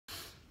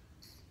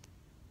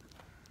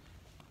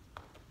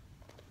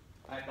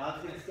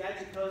Bob's going to snatch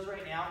your pose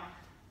right now.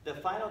 The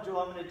final drill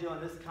I'm going to do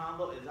on this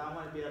combo is I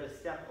want to be able to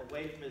step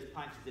away from his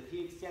punches. If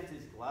he extends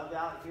his glove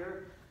out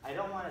here, I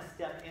don't want to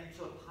step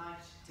into a punch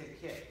to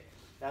kick.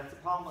 That's the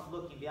problem with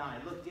looking down.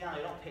 I look down, I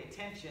don't pay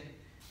attention,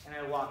 and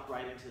I walk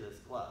right into this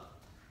glove.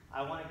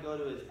 I want to go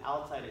to his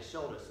outside his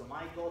shoulder. So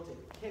my goal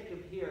to kick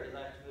him here is I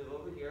have to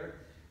move over here.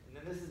 And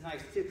then this is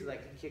nice too because I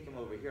can kick him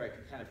over here. I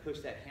can kind of push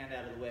that hand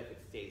out of the way if it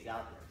stays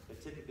out there.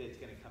 But typically it's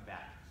going to come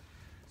back.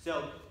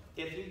 So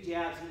if he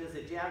jabs, he does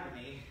a jab to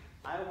me,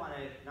 I want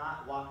to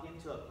not walk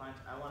into a punch.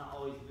 I want to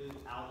always move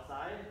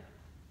outside,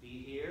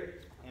 be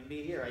here, and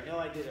be here. I know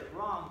I did it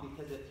wrong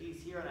because if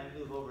he's here and I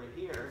move over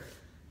here,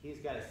 he's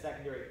got a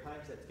secondary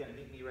punch that's going to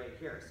meet me right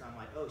here. So I'm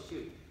like, oh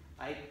shoot,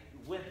 I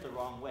went the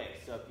wrong way.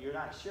 So if you're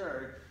not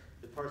sure,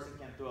 the person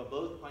can throw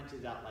both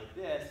punches out like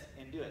this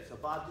and do it. So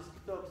Bob, just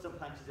throw some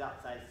punches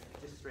outside,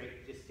 just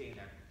straight, just staying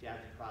there, jabs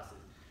and crosses.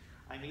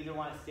 I either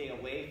want to stay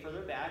away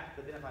further back,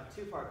 but then if I'm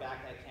too far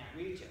back, I can't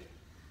reach him.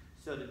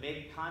 So to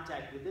make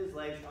contact with his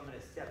legs, I'm going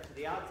to step to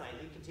the outside.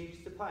 He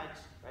continues to punch,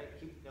 right?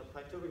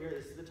 Punch over here.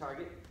 This is the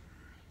target.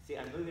 See,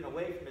 I'm moving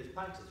away from his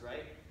punches,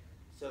 right?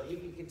 So he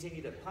can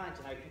continue to punch,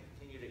 and I can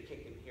continue to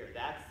kick him here.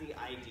 That's the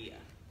idea.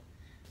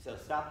 So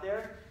stop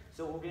there.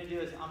 So what we're going to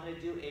do is I'm going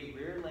to do a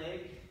rear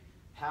leg,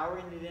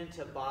 powering it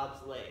into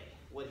Bob's leg.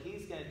 What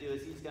he's going to do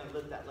is he's going to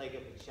lift that leg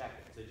up and check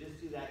it. So just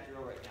do that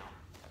drill right now.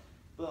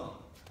 Boom.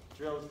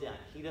 Drill's done.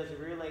 He does a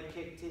rear leg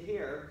kick to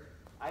here.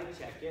 I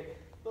check it.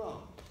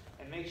 Boom.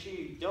 And make sure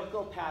you don't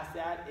go past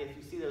that. If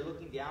you see they're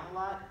looking down a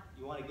lot,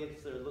 you want to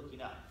get so they're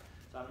looking up.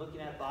 So I'm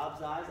looking at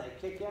Bob's eyes. I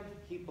kick him.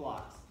 He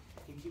blocks.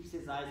 He keeps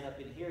his eyes up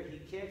in here. He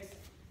kicks,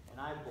 and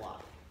I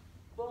block.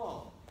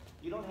 Boom.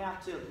 You don't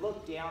have to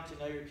look down to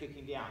know you're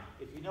kicking down.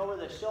 If you know where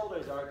the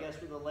shoulders are, guess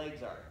where the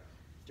legs are?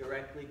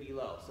 Directly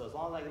below. So as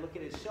long as I look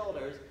at his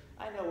shoulders,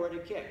 I know where to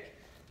kick.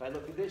 If I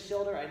look at this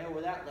shoulder, I know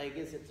where that leg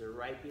is. It's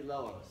right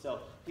below him. So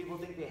people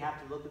think they have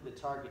to look at the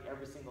target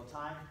every single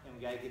time, and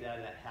we got to get out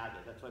of that habit.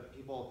 That's why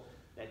people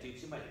that do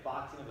too much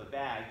boxing of a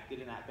bag get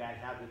in that bad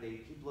habit. They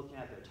keep looking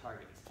at their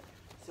targets.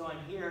 So I'm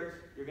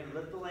here. You're going to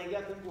lift the leg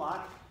up and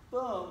block.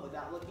 Boom,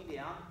 without looking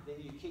down. Then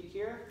you kick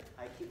here.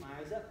 I keep my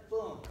eyes up.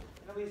 Boom.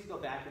 And then we just go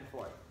back and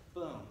forth.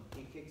 Boom.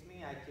 He kicks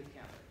me. I kick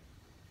him.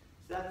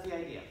 So that's the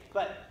idea.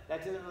 But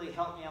that doesn't really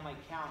help me on my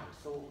counters.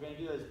 So what we're going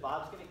to do is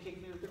Bob's going to kick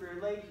me with the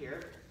rear leg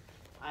here.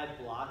 I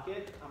block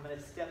it. I'm going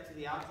to step to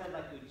the outside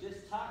like we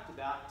just talked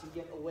about to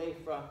get away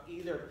from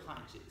either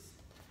punches.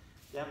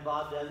 Then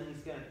Bob does it.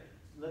 He's going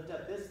to lift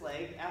up this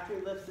leg. After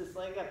he lifts this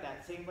leg up,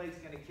 that same leg's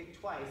going to kick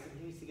twice, and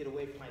he needs to get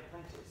away from my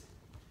punches.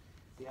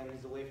 See how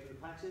he's away from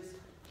the punches?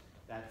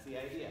 That's the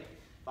idea.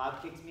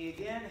 Bob kicks me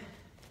again.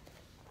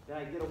 Then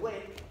I get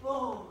away.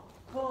 Boom,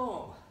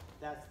 boom.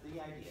 That's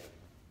the idea.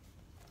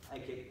 I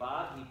kick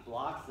Bob. He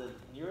blocks the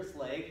nearest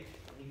leg,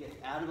 and he gets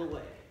out of the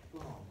way.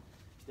 Boom.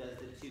 Does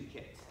the two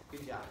kicks.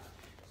 Good job.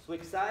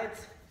 Switch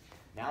sides.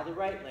 Now the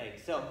right leg.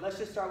 So let's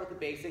just start with the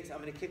basics. I'm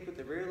going to kick with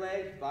the rear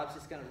leg. Bob's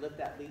just going to lift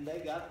that lead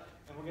leg up,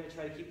 and we're going to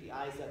try to keep the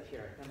eyes up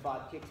here. Then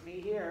Bob kicks me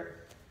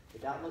here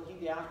without looking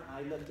down,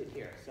 and I lift it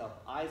here. So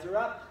eyes are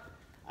up.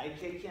 I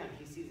kick him.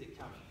 He sees it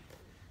coming.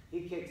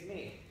 He kicks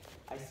me.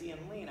 I see him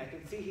lean. I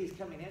can see he's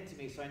coming into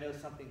me, so I know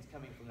something's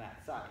coming from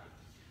that side.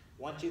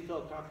 Once you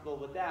feel comfortable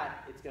with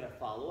that, it's going to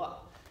follow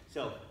up.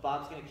 So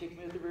Bob's going to kick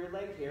me with the rear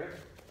leg here.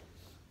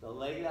 The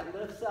leg that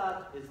lifts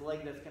up is the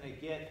leg that's going to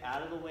get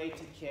out of the way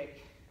to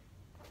kick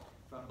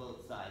from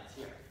both sides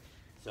here.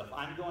 So if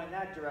I'm going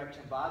that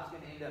direction, Bob's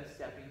going to end up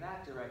stepping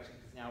that direction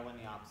because now we're in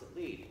the opposite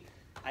lead.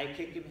 I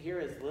kick him here,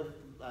 his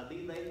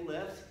lead leg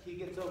lifts. He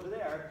gets over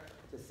there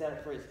to set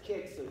up for his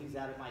kick, so he's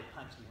out of my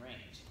punching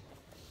range.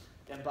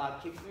 Then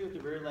Bob kicks me with the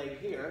rear leg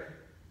here.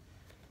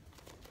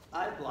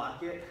 I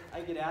block it.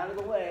 I get out of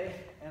the way,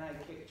 and I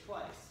kick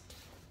twice.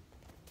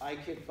 I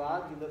kick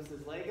Bob. He lifts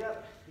his leg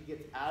up. He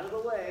gets out of the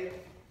way.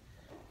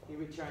 He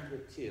returns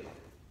with two.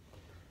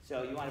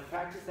 So you want to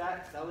practice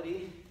that,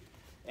 Saudi.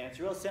 And it's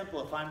real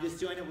simple. If I'm just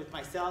doing it with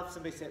myself,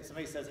 somebody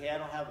says, hey, I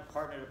don't have a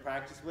partner to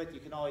practice with, you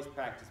can always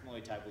practice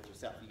Muay Thai with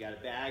yourself. You got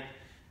a bag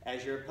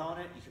as your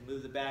opponent. You can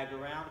move the bag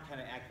around, kind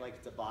of act like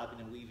it's a bobbing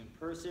and weaving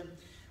person.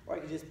 Or I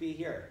can just be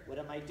here. What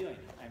am I doing?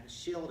 I'm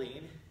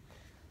shielding.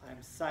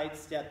 I'm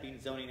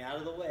sidestepping, zoning out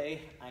of the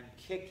way. I'm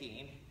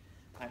kicking.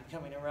 I'm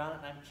coming around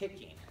and I'm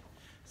kicking.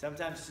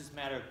 Sometimes it's just a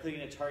matter of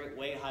putting a target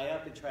way high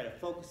up and try to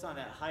focus on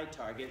that high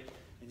target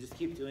and just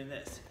keep doing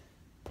this.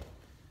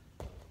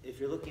 If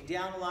you're looking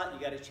down a lot, you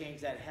got to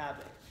change that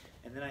habit.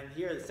 And then I'm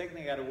here, the second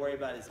thing I got to worry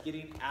about is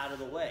getting out of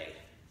the way.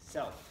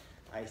 So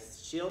I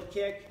shield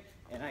kick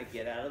and I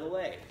get out of the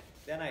way.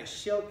 Then I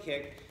shield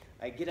kick,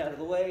 I get out of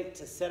the way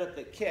to set up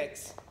the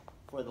kicks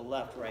for the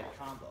left-right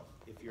combo.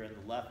 If you're in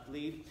the left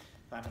lead,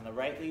 if I'm in the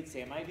right lead,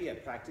 same idea.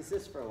 Practice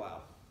this for a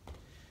while.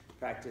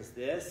 Practice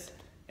this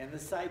and the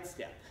side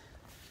step.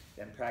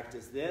 Then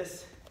practice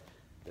this,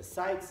 the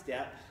side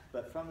step,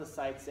 but from the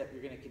side step,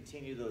 you're going to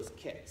continue those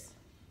kicks.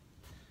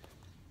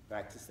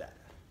 Practice that.